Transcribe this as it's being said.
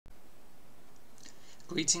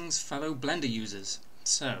Greetings fellow Blender users.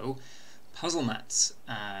 So, puzzlemats,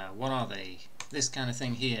 what are they? This kind of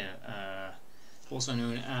thing here, also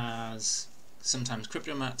known as sometimes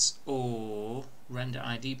cryptomats or render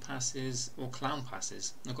ID passes or clown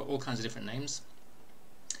passes. They've got all kinds of different names,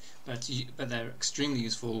 but they're extremely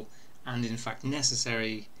useful and in fact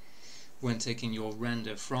necessary when taking your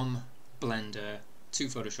render from Blender to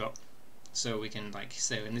Photoshop. So we can, like,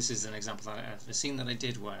 say, and this is an example that I've seen that I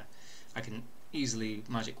did where I can easily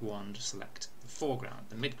magic wand select the foreground,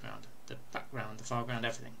 the midground, the background, the foreground,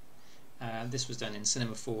 everything. This was done in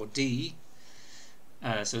Cinema 4D.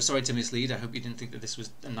 So sorry to mislead, I hope you didn't think that this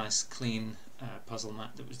was a nice clean puzzle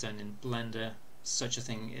mat that was done in Blender. Such a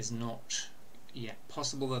thing is not yet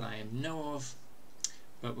possible that I know of,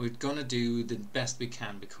 but we're going to do the best we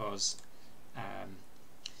can because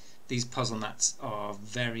these puzzle mats are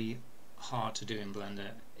very hard to do in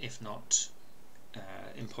Blender, if not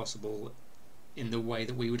impossible in the way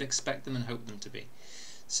that we would expect them and hope them to be.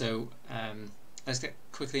 So let's get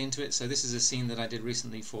quickly into it. So this is a scene that I did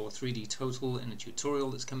recently for 3D Total in a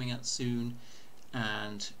tutorial that's coming out soon,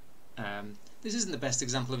 and this isn't the best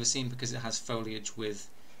example of a scene because it has foliage with,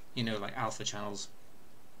 you know, like alpha channels,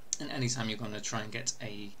 and anytime you're going to try and get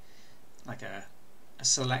a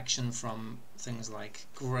selection from things like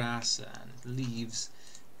grass and leaves,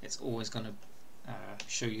 it's always going to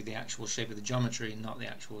show you the actual shape of the geometry, not the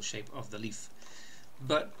actual shape of the leaf.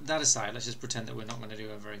 But that aside, let's just pretend that we're not going to do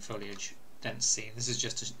a very foliage dense scene. This is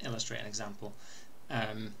just to illustrate an example.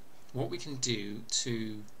 What we can do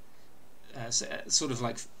to sort of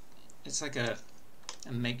like, it's like a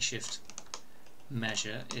makeshift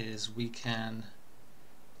measure, is we can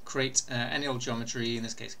create any old geometry, in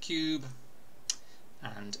this case a cube,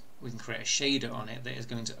 and we can create a shader on it that is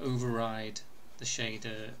going to override the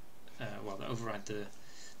shader, override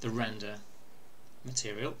the render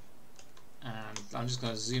material. And I'm just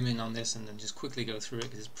going to zoom in on this and then just quickly go through it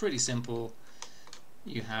because it's pretty simple.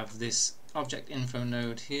 You have this object info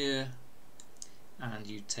node here, and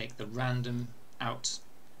you take the random out,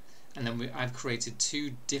 and then I've created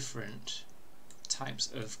two different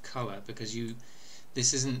types of color because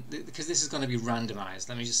this is going to be randomized.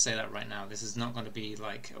 Let me just say that right now. This is not going to be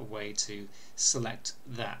like a way to select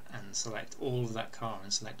that and select all of that car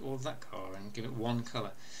and select all of that car and give it one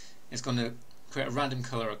color. It's going to create a random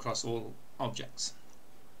color across all objects,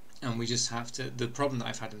 and we just have to. The problem that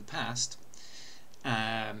I've had in the past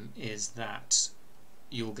is that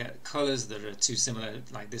you'll get colors that are too similar,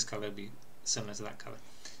 like this color would be similar to that color.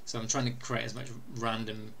 So I'm trying to create as much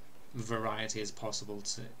random variety as possible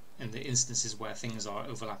in the instances where things are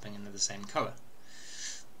overlapping and they're the same color.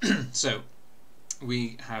 So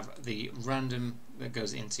we have the random that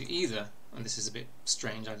goes into either, and this is a bit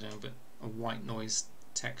strange, I don't know, but a white noise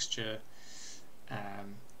texture.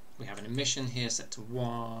 We have an emission here set to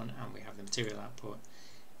 1, and we have the material output.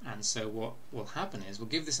 And so what will happen is we'll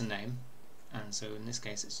give this a name, and so in this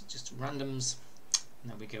case it's just randoms,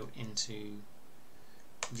 and then we go into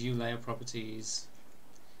view layer properties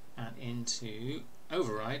and into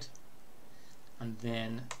override, and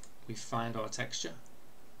then we find our texture,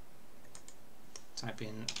 type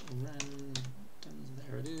in randoms,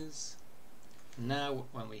 there it is. Now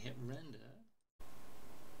when we hit render,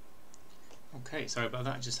 okay, sorry about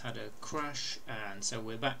that, I just had a crash, and so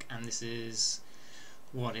we're back, and this is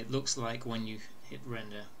what it looks like when you hit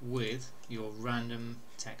render with your random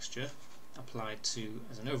texture applied to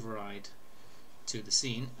as an override to the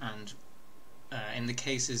scene. And in the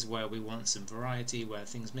cases where we want some variety, where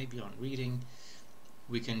things maybe aren't reading,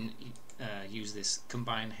 we can use this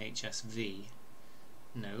combine HSV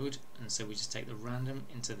node, and so we just take the random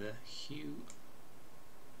into the hue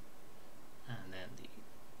and then the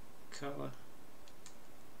color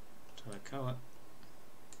to the color,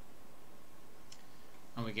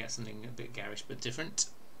 and we get something a bit garish but different.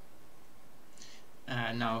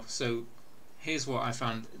 Now, so here's what I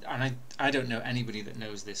found, and I don't know anybody that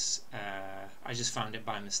knows this. I just found it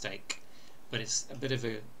by mistake, but it's a bit of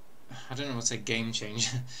a, I don't know what to say, game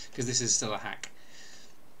changer because this is still a hack.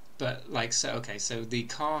 But like, so okay, so the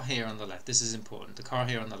car here on the left, this is important, the car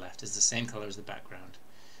here on the left is the same color as the background.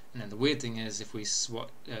 And then the weird thing is, if we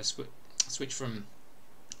switch from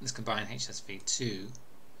this combine HSV to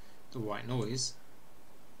the white noise,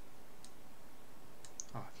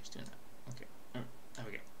 oh, it keeps doing that. Okay, there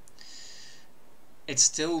we go. It's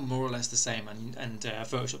still more or less the same, and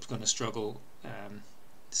Photoshop's going to struggle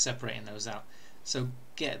separating those out. So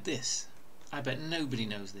get this, I bet nobody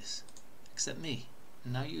knows this except me,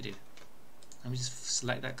 and now you do. Let me just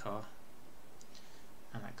select that car,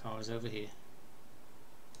 and that car is over here.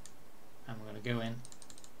 And we're going to go in,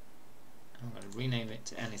 and we're going to rename it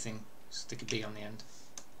to anything, stick a B on the end,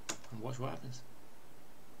 and watch what happens.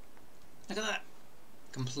 Look at that!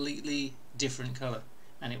 Completely different colour,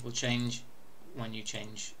 and it will change when you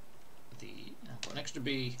change the, I've got an extra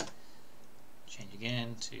B, change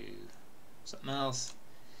again to something else.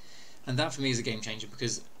 And that for me is a game changer,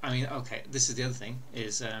 because I mean, okay, this is the other thing,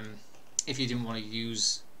 is if you didn't want to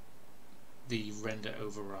use the render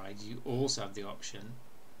override, you also have the option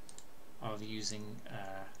of using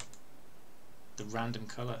the random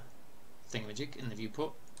color thingamajig in the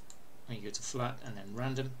viewport. When you go to flat and then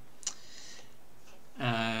random,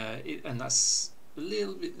 and that's a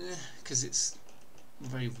little bit because it's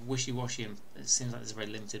very wishy-washy and it seems like there's a very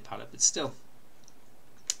limited palette, but still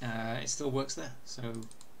it still works there. So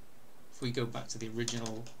if we go back to the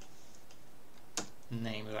original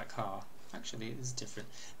name of that car, actually it is different.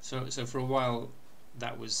 So for a while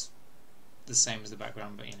that was the same as the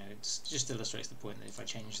background, but you know, it just illustrates the point that if I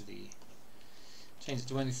change it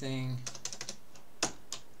to anything, it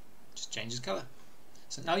just changes colour.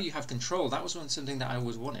 So now you have control. That was something that I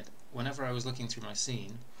always wanted. Whenever I was looking through my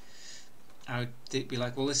scene, I would be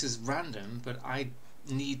like, well, this is random, but I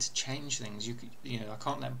need to change things. You know, I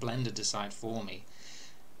can't let Blender decide for me.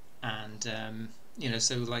 And you know,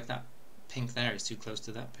 so like that pink there is too close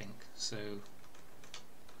to that pink. So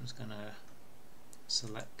I'm just gonna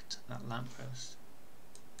select that lamppost,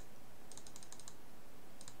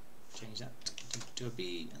 change that to a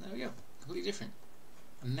B, and there we go. Completely different.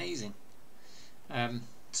 Amazing.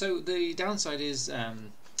 So the downside is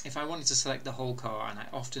if I wanted to select the whole car, and I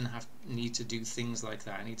often need to do things like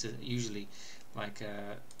that, I need to usually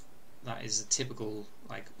that is a typical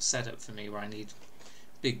like setup for me where I need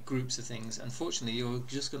big groups of things. Unfortunately, you're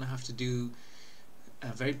just going to have to do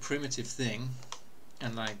a very primitive thing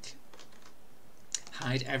and like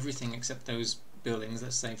hide everything except those buildings.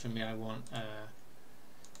 Let's say for me I want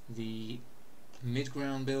the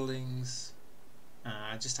mid-ground buildings.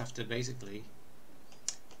 I just have to basically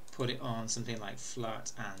put it on something like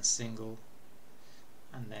flat and single,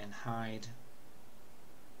 and then hide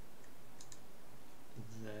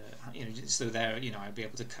the, you know, so there, you know, I'd be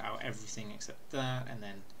able to cut out everything except that, and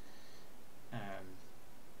then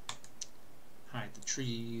hide the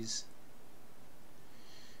trees,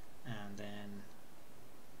 and then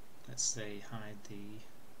let's say hide the,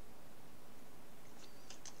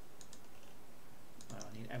 well,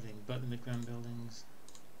 I need everything but the mid-ground buildings.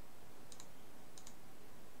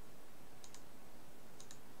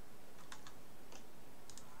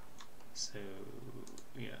 So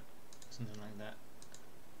yeah, something like that.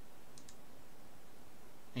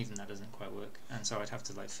 Even that doesn't quite work, and so I'd have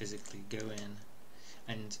to like physically go in,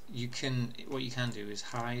 and what you can do is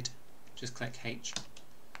hide. Just click H,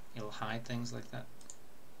 it'll hide things like that,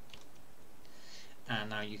 and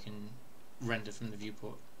now you can render from the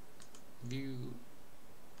viewport view,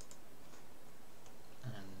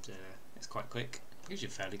 and it's quite quick. Gives you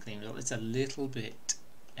a fairly clean result. It's a little bit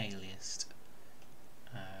aliased,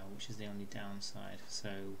 which is the only downside. So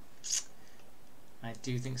I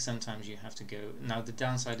do think sometimes you have to go. Now the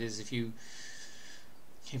downside is if you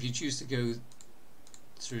choose to go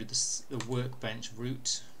through the workbench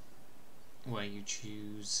route, where you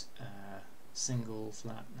choose single,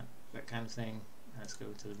 flat, that kind of thing. Let's go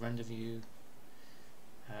to the render view.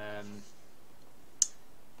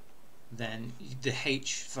 Then the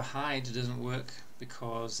H for hide doesn't work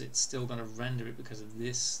because it's still going to render it because of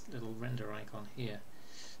this little render icon here.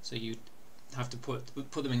 So you have to put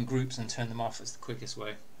them in groups and turn them off. It's the quickest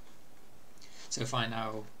way. So if I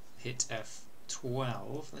now hit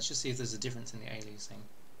F12, let's just see if there's a difference in the aliasing.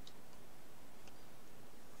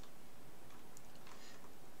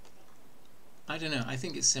 I don't know, I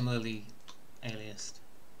think it's similarly aliased.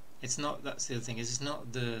 It's not, that's the other thing, is it's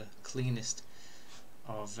not the cleanest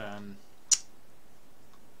of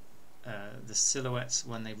the silhouettes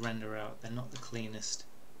when they render out. They're not the cleanest.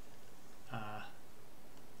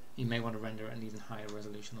 You may want to render at an even higher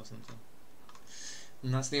resolution or something.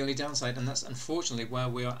 And that's the only downside, and that's unfortunately where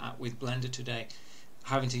we are at with Blender today,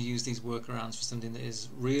 having to use these workarounds for something that is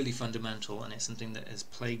really fundamental, and it's something that has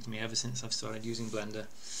plagued me ever since I've started using Blender.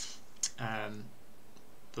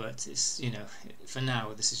 But it's, you know, for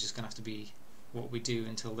now this is just going to have to be what we do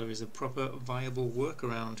until there is a proper viable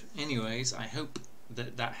workaround. Anyways, I hope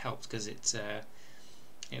that that helped, because it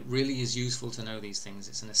really is useful to know these things.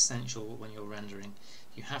 It's an essential when you're rendering.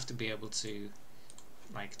 You have to be able to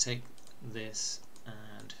like take this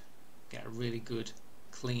and get a really good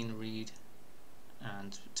clean read,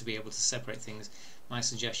 and to be able to separate things. My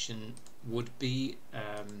suggestion would be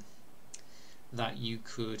that you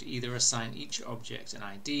could either assign each object an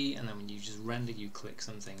ID, and then when you just render you click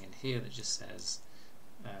something in here that just says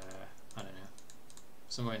I don't know,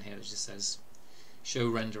 somewhere in here that just says show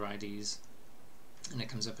render IDs, and it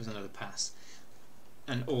comes up as another pass.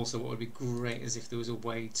 And also what would be great is if there was a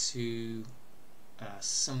way to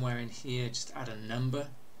somewhere in here just add a number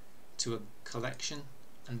to a collection,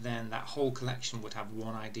 and then that whole collection would have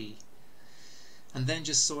one ID. And then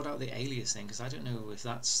just sort out the aliasing, because I don't know if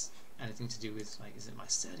that's anything to do with, like, is it my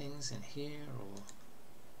settings in here, or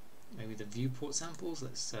maybe the viewport samples?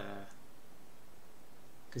 Let's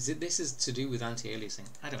because this is to do with anti-aliasing.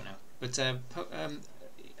 I don't know, but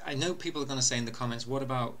I know people are going to say in the comments, what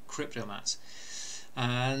about cryptomats?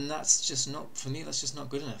 And that's just not, for me, that's just not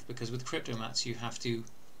good enough, because with cryptomats you have to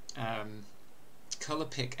color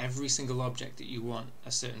pick every single object that you want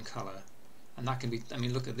a certain color, and that can be, I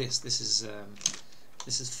mean, look at this. This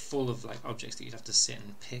is full of like objects that you'd have to sit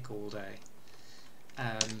and pick all day.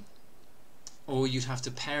 Or you'd have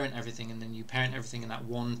to parent everything, and then you parent everything, and that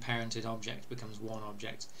one parented object becomes one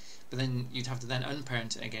object. But then you'd have to then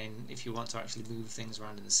unparent it again if you want to actually move things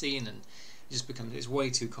around in the scene, and it just becomes, it's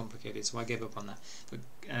way too complicated, so I gave up on that.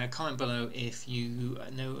 But comment below if you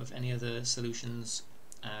know of any other solutions,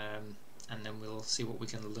 and then we'll see what we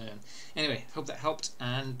can learn. Anyway, hope that helped,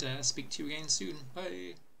 and speak to you again soon.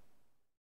 Bye!